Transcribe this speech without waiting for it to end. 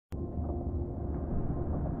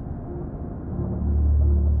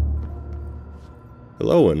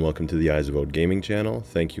Hello and welcome to the Eyes of Ode Gaming channel.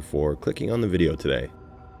 Thank you for clicking on the video today.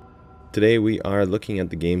 Today we are looking at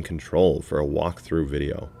the game Control for a walkthrough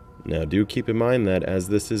video. Now do keep in mind that as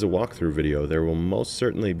this is a walkthrough video, there will most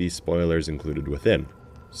certainly be spoilers included within.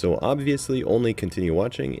 So obviously only continue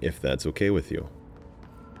watching if that's okay with you.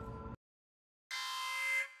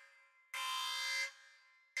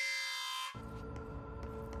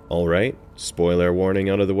 Alright, spoiler warning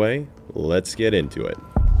out of the way, let's get into it.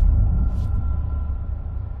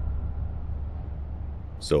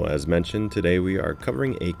 So as mentioned, today we are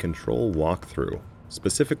covering a Control walkthrough,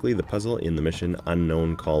 specifically the puzzle in the mission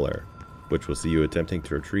Unknown Caller, which will see you attempting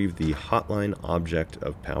to retrieve the hotline object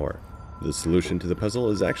of power. The solution to the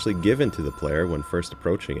puzzle is actually given to the player when first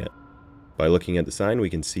approaching it. By looking at the sign, we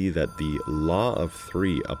can see that the Law of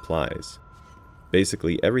Three applies.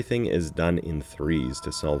 Basically, everything is done in threes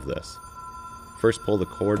to solve this. First pull the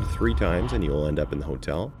cord 3 times and you will end up in the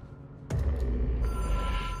hotel.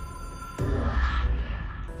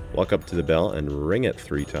 Walk up to the bell and ring it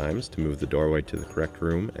 3 times to move the doorway to the correct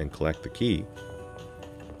room and collect the key.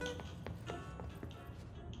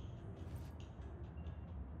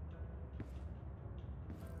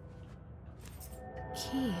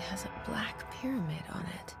 Key has a black pyramid on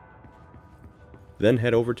it. Then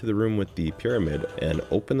head over to the room with the pyramid and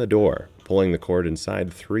open the door, pulling the cord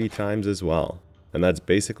inside 3 times as well. And that's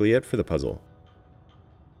basically it for the puzzle.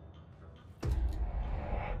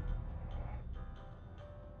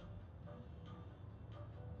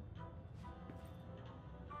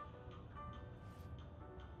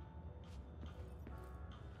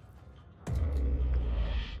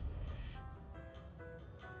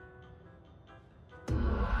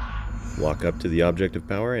 Walk up to the object of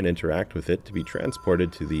power and interact with it to be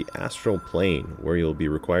transported to the astral plane, where you'll be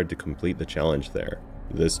required to complete the challenge there.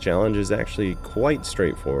 This challenge is actually quite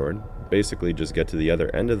straightforward. Basically just get to the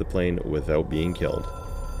other end of the plane without being killed.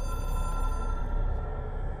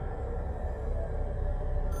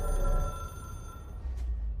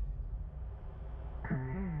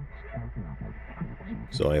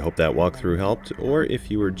 So I hope that walkthrough helped, or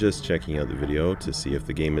if you were just checking out the video to see if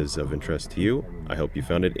the game is of interest to you, I hope you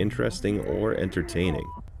found it interesting or entertaining.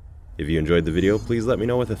 If you enjoyed the video, please let me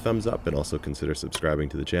know with a thumbs up and also consider subscribing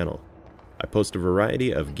to the channel. I post a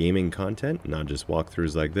variety of gaming content, not just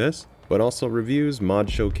walkthroughs like this, but also reviews, mod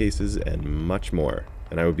showcases, and much more.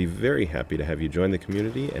 And I would be very happy to have you join the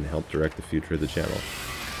community and help direct the future of the channel.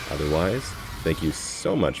 Otherwise, thank you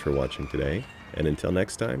so much for watching today, and until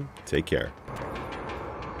next time, take care.